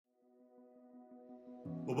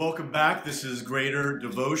Well, welcome back. This is Greater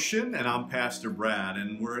Devotion, and I'm Pastor Brad,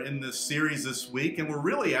 and we're in this series this week, and we're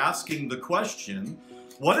really asking the question,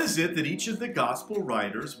 what is it that each of the gospel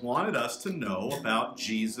writers wanted us to know about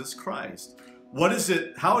Jesus Christ? What is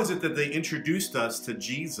it, how is it that they introduced us to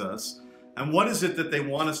Jesus, and what is it that they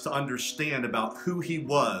want us to understand about who he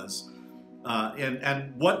was,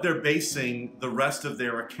 and what they're basing the rest of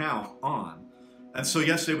their account on? And so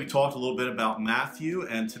yesterday we talked a little bit about Matthew,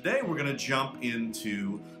 and today we're going to jump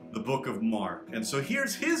into the book of Mark. And so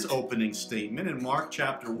here's his opening statement in Mark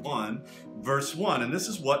chapter 1, verse 1. And this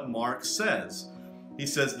is what Mark says. He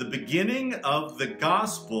says, "The beginning of the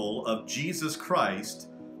gospel of Jesus Christ,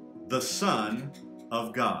 the Son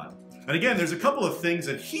of God." And again, there's a couple of things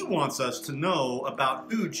that he wants us to know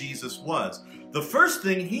about who Jesus was. The first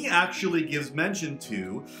thing he actually gives mention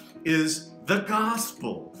to is the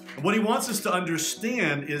gospel. And what he wants us to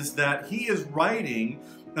understand is that he is writing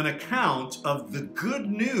an account of the good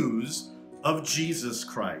news of Jesus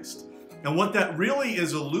Christ. And what that really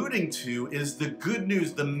is alluding to is the good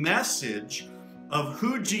news, the message of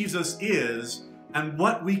who Jesus is and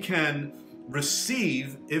what we can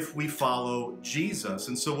receive if we follow Jesus.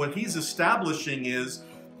 And so what he's establishing is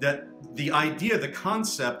that the idea, the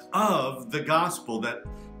concept of the gospel, that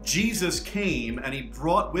Jesus came and he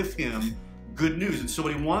brought with him good news. And so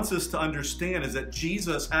what he wants us to understand is that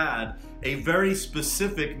Jesus had a very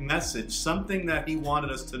specific message, something that he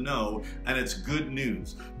wanted us to know, and it's good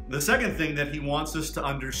news. The second thing that he wants us to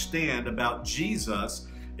understand about Jesus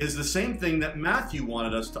is the same thing that Matthew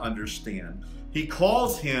wanted us to understand. He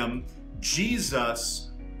calls him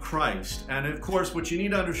Jesus Christ. And of course, what you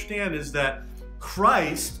need to understand is that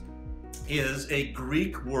Christ is a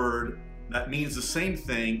Greek word that means the same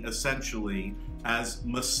thing, essentially, as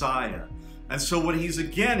Messiah. And so what he's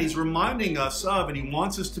reminding us of, and he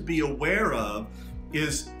wants us to be aware of,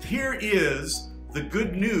 is here is the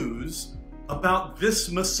good news about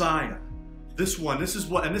this Messiah. This one, this is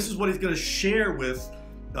what he's going to share with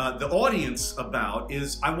the audience about,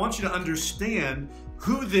 is I want you to understand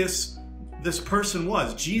who this person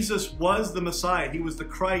was. Jesus was the Messiah. He was the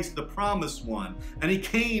Christ, the promised one. And he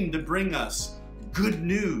came to bring us good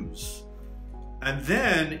news. And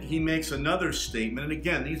then he makes another statement. And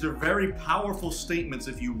again, these are very powerful statements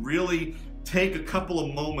if you really take a couple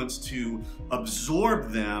of moments to absorb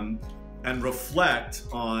them and reflect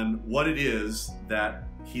on what it is that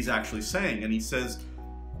he's actually saying. And he says,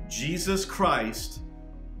 Jesus Christ,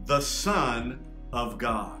 the Son of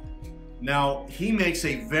God. Now, he makes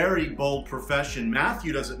a very bold profession.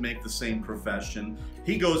 Matthew doesn't make the same profession.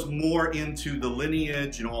 He goes more into the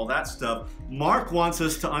lineage and all that stuff. Mark wants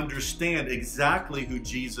us to understand exactly who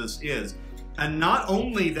Jesus is. And not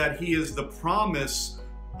only that he is the promised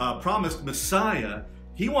Messiah,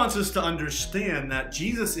 he wants us to understand that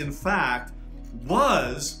Jesus, in fact,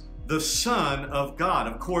 was the Son of God.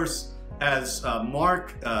 Of course, as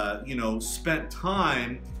Mark spent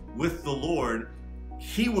time with the Lord,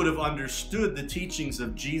 he would have understood the teachings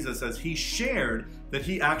of Jesus as he shared that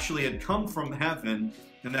he actually had come from heaven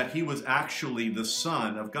and that he was actually the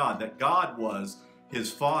Son of God, that God was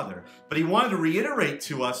his Father. But he wanted to reiterate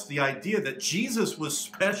to us the idea that Jesus was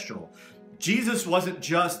special. Jesus wasn't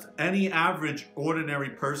just any average, ordinary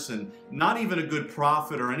person, not even a good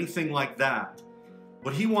prophet or anything like that.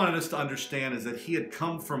 What he wanted us to understand is that he had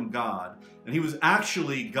come from God, and he was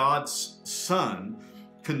actually God's Son,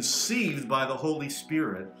 conceived by the Holy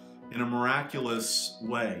Spirit in a miraculous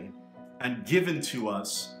way and given to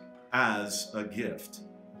us as a gift.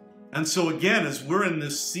 And so again, as we're in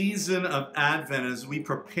this season of Advent, as we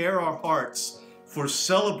prepare our hearts for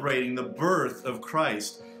celebrating the birth of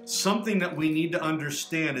Christ, something that we need to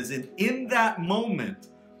understand is in that moment,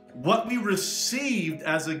 what we received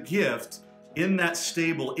as a gift in that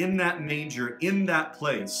stable, in that manger, in that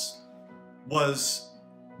place, was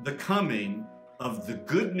the coming of the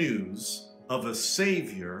good news of a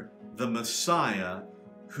Savior, the Messiah,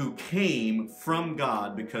 who came from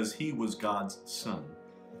God because he was God's Son.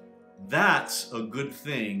 That's a good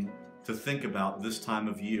thing to think about this time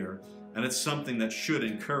of year, and it's something that should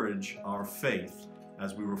encourage our faith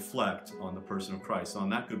as we reflect on the person of Christ. On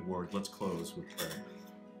that good word, let's close with prayer.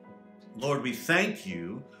 Lord, we thank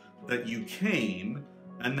you that you came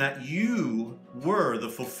and that you were the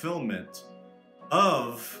fulfillment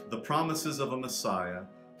of the promises of a Messiah,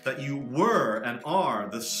 that you were and are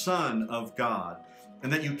the Son of God,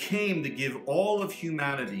 and that you came to give all of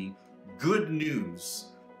humanity good news,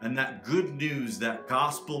 and that good news, that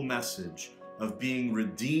gospel message of being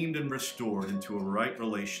redeemed and restored into a right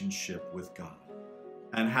relationship with God,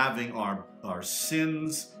 and having our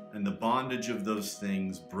sins and the bondage of those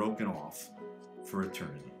things broken off for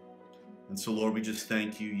eternity. And so, Lord, we just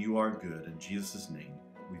thank you. You are good. In Jesus' name,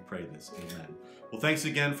 we pray this. Amen. Well, thanks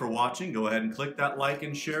again for watching. Go ahead and click that like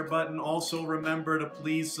and share button. Also, remember to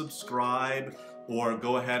please subscribe or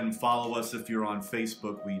go ahead and follow us if you're on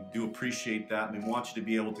Facebook. We do appreciate that, and we want you to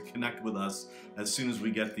be able to connect with us as soon as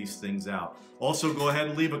we get these things out. Also, go ahead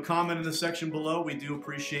and leave a comment in the section below. We do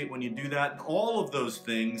appreciate when you do that. And all of those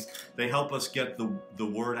things, they help us get the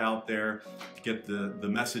word out there, get the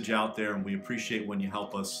message out there, and we appreciate when you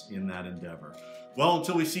help us in that endeavor. Well,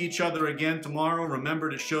 until we see each other again tomorrow, remember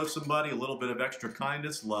to show somebody a little bit of extra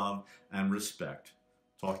kindness, love, and respect.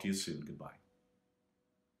 Talk to you soon. Goodbye.